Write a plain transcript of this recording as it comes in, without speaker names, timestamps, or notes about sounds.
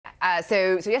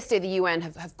So yesterday the UN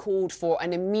have called for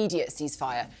an immediate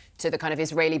ceasefire to the kind of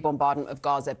Israeli bombardment of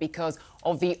Gaza because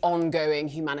of the ongoing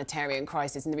humanitarian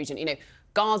crisis in the region. You know,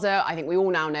 Gaza, I think we all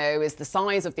now know, is the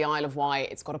size of the Isle of Wight.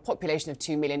 It's got a population of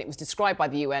 2 million. It was described by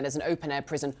the UN as an open-air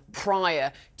prison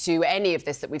prior to any of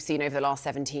this that we've seen over the last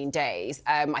 17 days.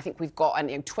 I think we've got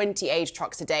 28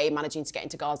 trucks a day managing to get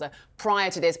into Gaza.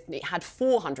 Prior to this, it had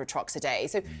 400 trucks a day.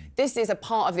 So this is a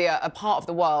part of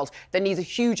the world that needs a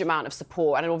huge amount of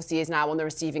support, and it obviously is now on the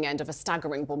receiving end of a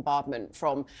staggering bombardment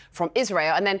from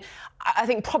Israel. And then I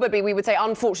think probably we would say,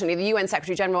 unfortunately, the UN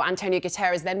Secretary-General Antonio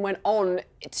Gueterres then went on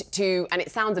to and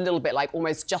it sounds a little bit like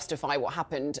almost justify what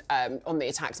happened on the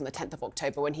attacks on the 10th of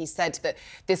October when he said that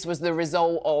this was the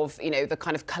result of, the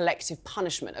kind of collective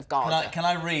punishment of Gaza. Can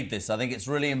I read this? I think it's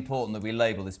really important that we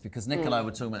label this because Nick and I were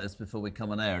talking about this before we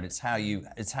come on air, and it's how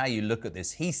you look at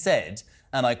this. He said,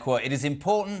 and I quote, "It is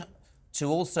important to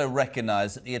also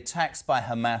recognise that the attacks by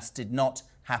Hamas did not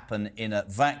happen in a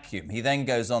vacuum." He then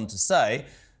goes on to say,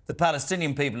 "The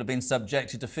Palestinian people have been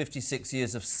subjected to 56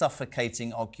 years of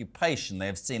suffocating occupation. They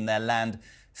have seen their land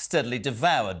steadily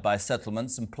devoured by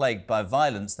settlements and plagued by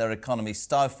violence, their economy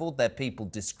stifled, their people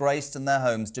disgraced and their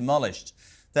homes demolished.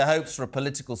 Their hopes for a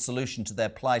political solution to their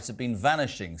plight have been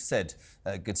vanishing," said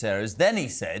Gueterres. Then he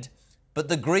said, "But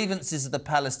the grievances of the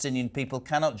Palestinian people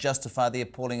cannot justify the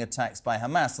appalling attacks by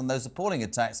Hamas, and those appalling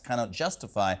attacks cannot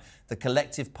justify the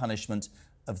collective punishment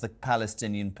of the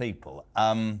Palestinian people."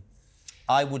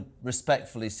 I would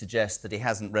respectfully suggest that he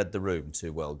hasn't read the room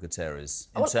too well, Gueterres,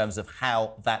 in terms of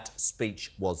how that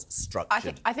speech was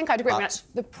structured. I think I'd agree.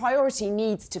 The priority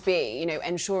needs to be,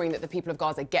 ensuring that the people of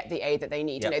Gaza get the aid that they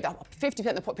need. Yep.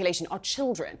 50% of the population are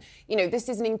children. This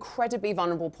is an incredibly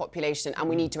vulnerable population, and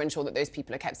we need to ensure that those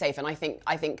people are kept safe. And I think,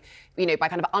 by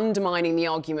kind of undermining the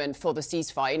argument for the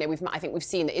ceasefire, I think we've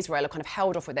seen that Israel have kind of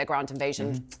held off with their ground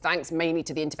invasion, thanks mainly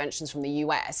to the interventions from the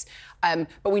US.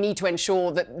 But we need to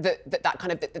ensure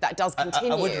that does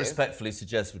continue. I would respectfully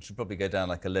suggest, which would probably go down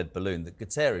like a lead balloon, that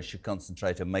Guterres should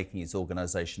concentrate on making his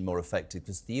organisation more effective,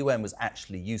 because the UN was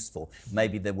actually useful.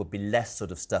 Maybe there would be less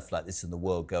sort of stuff like this in the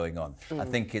world going on. I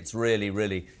think it's really,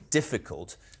 really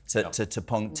difficult to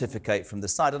pontificate from the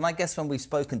side. And I guess when we've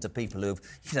spoken to people who've,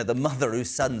 the mother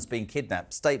whose son's been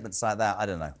kidnapped, statements like that, I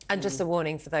don't know. And just a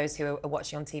warning for those who are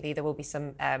watching on TV, there will be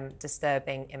some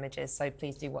disturbing images, so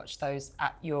please do watch those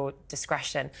at your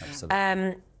discretion.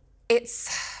 Absolutely.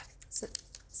 It's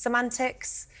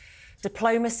semantics,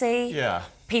 diplomacy. Yeah.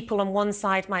 People on one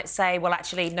side might say, well,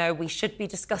 actually, no, we should be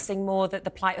discussing more the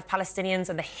plight of Palestinians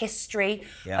and the history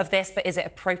of this, but is it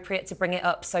appropriate to bring it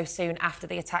up so soon after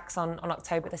the attacks on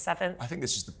October the 7th? I think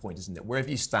this is the point, isn't it? Wherever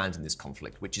you stand in this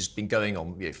conflict, which has been going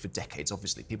on for decades,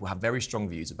 obviously, people have very strong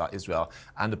views about Israel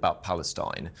and about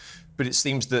Palestine, but it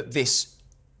seems that this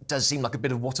does seem like a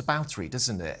bit of whataboutery,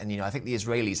 doesn't it? And, I think the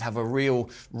Israelis have a real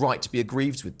right to be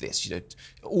aggrieved with this. It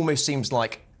almost seems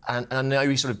like, and I know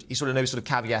he sort of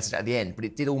caveated it at the end, but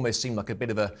it did almost seem like a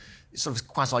bit of a sort of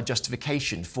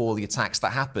quasi-justification for the attacks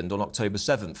that happened on October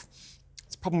 7th.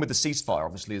 The problem with the ceasefire,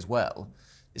 obviously, as well,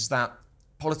 is that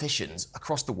politicians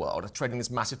across the world are treading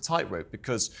this massive tightrope,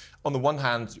 because on the one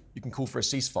hand, you can call for a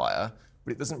ceasefire,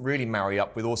 but it doesn't really marry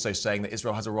up with also saying that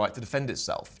Israel has a right to defend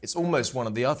itself. It's almost one or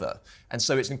the other. And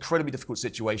so it's an incredibly difficult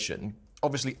situation.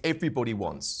 Obviously, everybody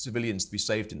wants civilians to be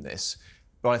saved in this,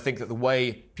 but I think that the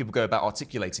way people go about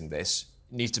articulating this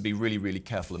needs to be really, really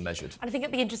careful and measured. And I think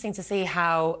it'd be interesting to see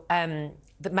how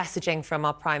the messaging from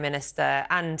our Prime Minister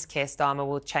and Keir Starmer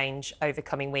will change over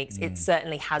coming weeks. It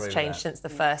certainly has changed since the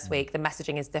first week. The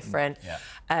messaging is different.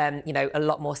 A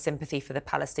lot more sympathy for the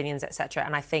Palestinians, etc.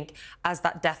 And I think as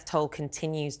that death toll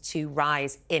continues to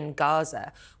rise in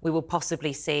Gaza, we will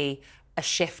possibly see a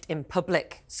shift in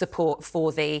public support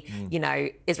for the,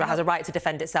 Israel has a right to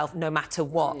defend itself no matter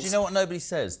what. Do you know what nobody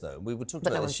says, though? We were talking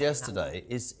about this yesterday,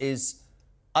 is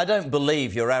I don't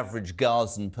believe your average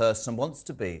Gazan person wants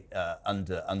to be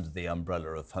under the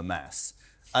umbrella of Hamas.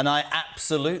 And I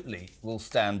absolutely will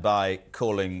stand by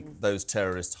calling those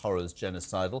terrorist horrors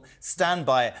genocidal, stand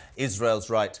by Israel's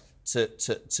right to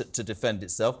defend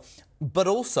itself, but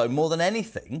also, more than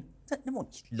anything, no more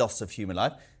loss of human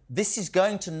life. This is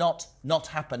going to not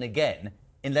happen again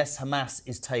unless Hamas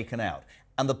is taken out.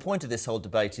 And the point of this whole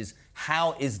debate is,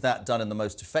 how is that done in the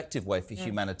most effective way for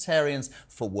humanitarians,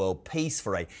 for world peace,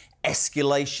 for a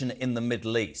escalation in the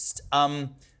Middle East?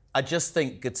 I just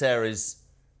think Guterres,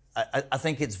 I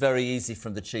think it's very easy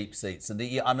from the cheap seats. And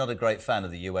I'm not a great fan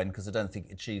of the UN because I don't think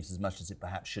it achieves as much as it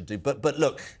perhaps should do. But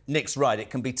look, Nick's right. It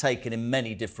can be taken in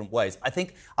many different ways.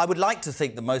 I would like to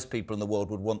think that most people in the world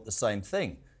would want the same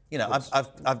thing. you know,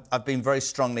 I've been very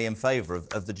strongly in favour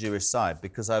of the Jewish side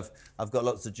because I've got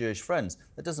lots of Jewish friends.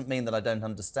 That doesn't mean that I don't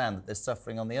understand that there's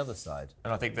suffering on the other side.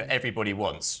 And I think that everybody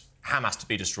wants Hamas to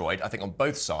be destroyed, I think, on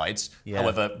both sides. Yeah.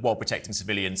 However, while protecting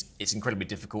civilians, it's incredibly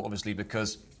difficult, obviously,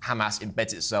 because Hamas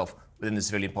embeds itself within the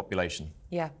civilian population.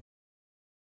 Yeah.